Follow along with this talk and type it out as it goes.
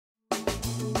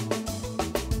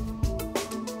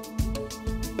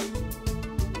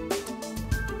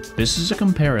This is a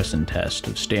comparison test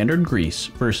of standard grease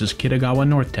versus Kitagawa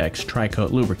NorthTech's Tri-Kote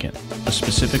Lubricant, a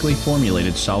specifically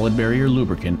formulated solid barrier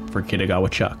lubricant for Kitagawa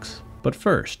chucks. But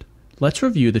first, let's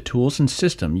review the tools and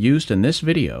system used in this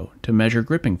video to measure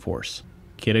gripping force.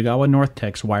 Kitagawa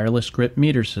NorthTech's wireless grip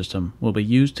meter system will be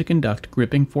used to conduct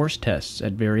gripping force tests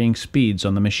at varying speeds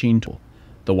on the machine tool.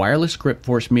 The wireless grip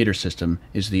force meter system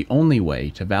is the only way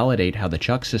to validate how the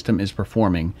chuck system is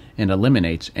performing and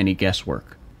eliminates any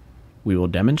guesswork. We will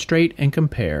demonstrate and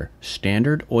compare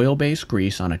standard oil-based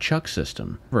grease on a chuck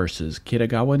system versus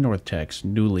Kitagawa NorthTech's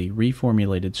newly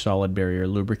reformulated solid barrier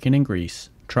lubricant and grease,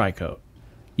 Tri-Kote.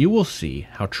 You will see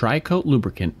how Tri-Kote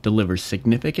lubricant delivers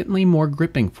significantly more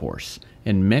gripping force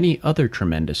and many other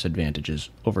tremendous advantages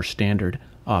over standard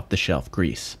off-the-shelf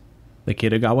grease. The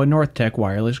Kitagawa NorthTech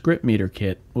wireless grip meter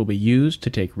kit will be used to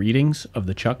take readings of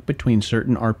the chuck between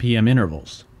certain RPM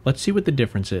intervals. Let's see what the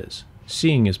difference is.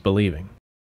 Seeing is believing.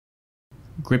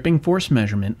 Gripping force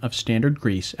measurement of standard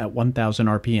grease at 1000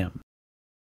 RPM.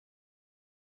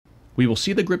 We will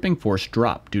see the gripping force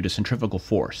drop due to centrifugal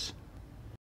force.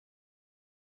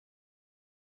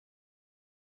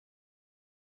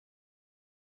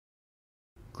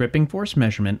 Gripping force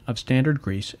measurement of standard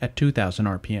grease at 2000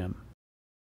 RPM.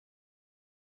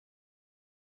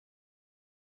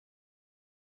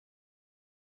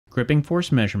 Gripping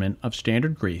force measurement of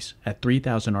standard grease at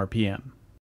 3000 RPM.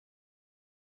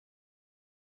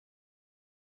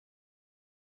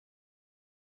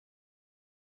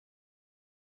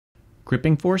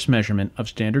 Gripping force measurement of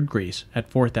standard grease at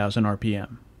 4000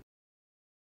 RPM.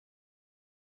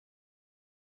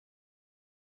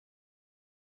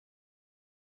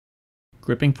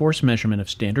 Gripping force measurement of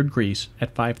standard grease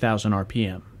at 5000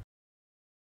 RPM.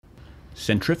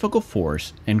 Centrifugal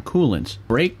force and coolants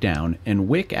break down and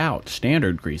wick out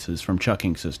standard greases from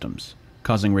chucking systems,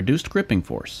 causing reduced gripping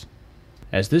force.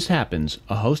 As this happens,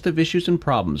 a host of issues and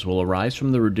problems will arise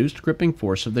from the reduced gripping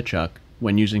force of the chuck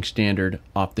when using standard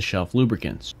off-the-shelf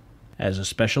lubricants. As a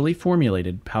specially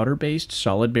formulated powder-based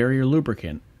solid barrier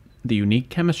lubricant, the unique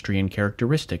chemistry and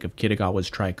characteristic of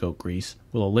Kitagawa's Tri-Kote grease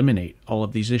will eliminate all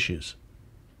of these issues.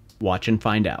 Watch and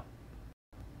find out.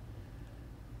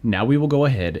 Now we will go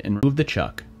ahead and remove the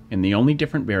chuck, and the only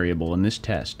different variable in this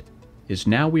test is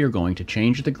now we are going to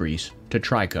change the grease to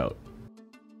Tri-Kote.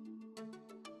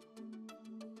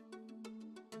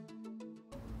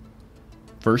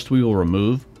 First we will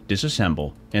remove,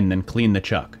 disassemble, and then clean the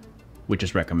chuck, which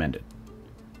is recommended.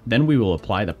 Then we will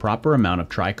apply the proper amount of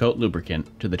Tri-Kote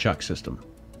lubricant to the chuck system.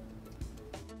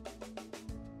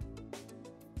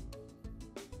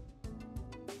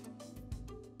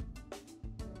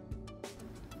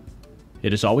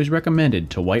 It is always recommended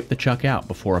to wipe the chuck out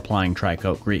before applying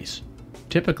Tri-Kote grease.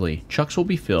 Typically, chucks will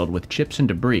be filled with chips and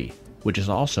debris, which is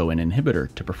also an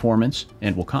inhibitor to performance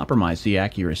and will compromise the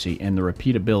accuracy and the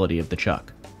repeatability of the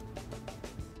chuck.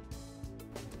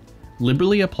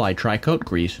 Liberally apply Tri-Kote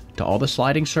grease to all the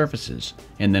sliding surfaces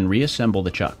and then reassemble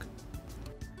the chuck.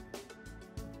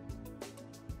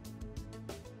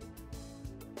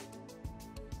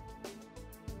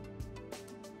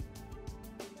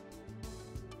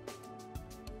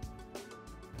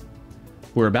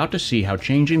 We're about to see how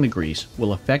changing the grease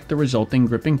will affect the resulting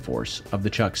gripping force of the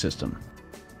chuck system.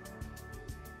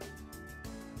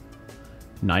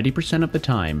 90% of the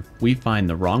time, we find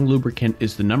the wrong lubricant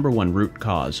is the #1 root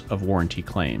cause of warranty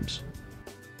claims.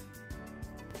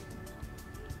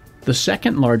 The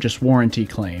second largest warranty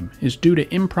claim is due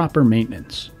to improper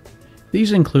maintenance.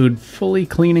 These include fully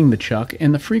cleaning the chuck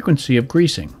and the frequency of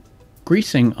greasing.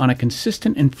 Greasing on a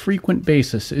consistent and frequent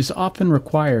basis is often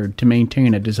required to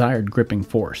maintain a desired gripping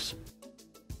force.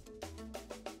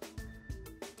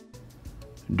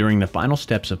 During the final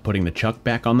steps of putting the chuck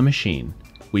back on the machine,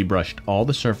 we brushed all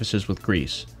the surfaces with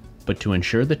grease, but to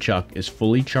ensure the chuck is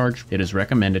fully charged, it is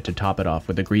recommended to top it off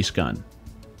with a grease gun.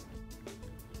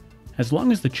 As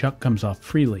long as the chuck comes off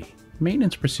freely,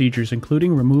 maintenance procedures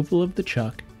including removal of the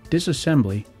chuck,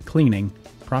 disassembly, cleaning,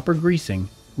 proper greasing,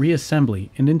 reassembly,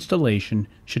 and installation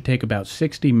should take about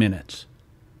 60 minutes.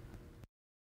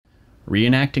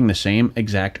 Reenacting the same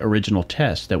exact original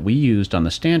test that we used on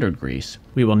the standard grease,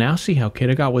 we will now see how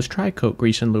Kitagawa's Tri-Kote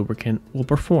grease and lubricant will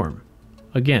perform.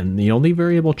 Again, the only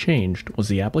variable changed was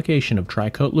the application of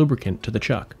Tri-Kote lubricant to the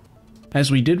chuck.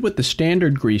 As we did with the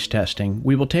standard grease testing,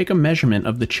 we will take a measurement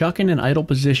of the chuck in an idle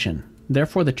position,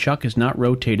 therefore the chuck is not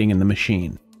rotating in the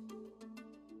machine.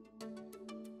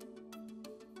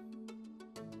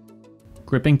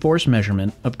 Gripping force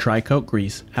measurement of Tri-Kote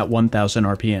grease at 1000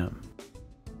 RPM.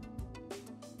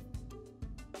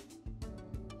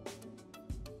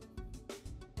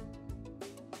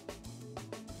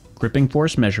 Gripping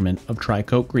force measurement of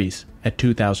Tri-Kote Grease at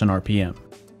 2000 RPM.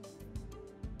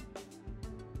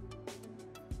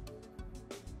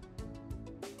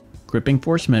 Gripping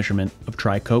force measurement of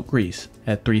Tri-Kote Grease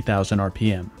at 3000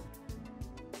 RPM.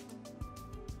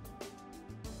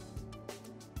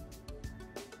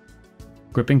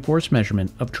 Gripping force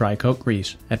measurement of Tri-Kote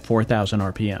Grease at 4000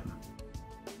 RPM.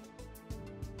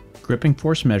 Gripping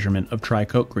force measurement of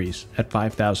Tri-Kote Grease at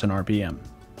 5000 RPM.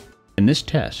 In this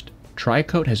test,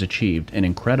 Tri-Kote has achieved an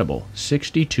incredible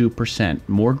 62%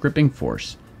 more gripping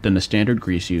force than the standard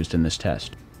grease used in this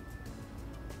test.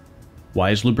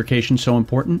 Why is lubrication so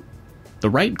important? The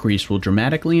right grease will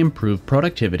dramatically improve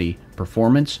productivity,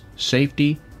 performance,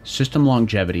 safety, system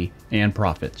longevity, and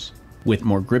profits. With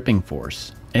more gripping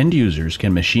force, end users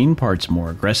can machine parts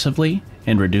more aggressively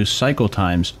and reduce cycle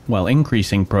times while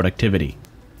increasing productivity.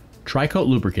 Tri-Kote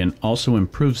Lubricant also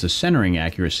improves the centering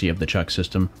accuracy of the chuck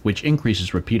system, which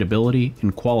increases repeatability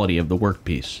and quality of the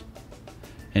workpiece.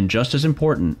 And just as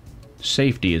important,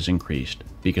 safety is increased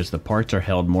because the parts are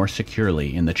held more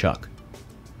securely in the chuck.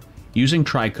 Using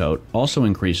Tri-Kote also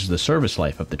increases the service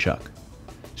life of the chuck.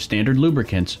 Standard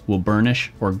lubricants will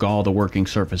burnish or gall the working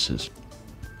surfaces.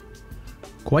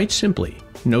 Quite simply,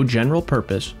 no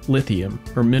general-purpose, lithium,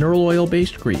 or mineral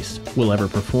oil-based grease will ever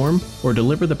perform or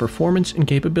deliver the performance and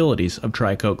capabilities of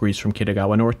Tri-Kote Grease from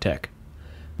Kitagawa NorthTech.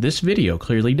 This video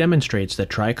clearly demonstrates that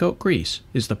Tri-Kote Grease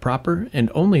is the proper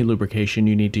and only lubrication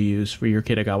you need to use for your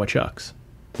Kitagawa chucks.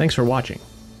 Thanks for watching.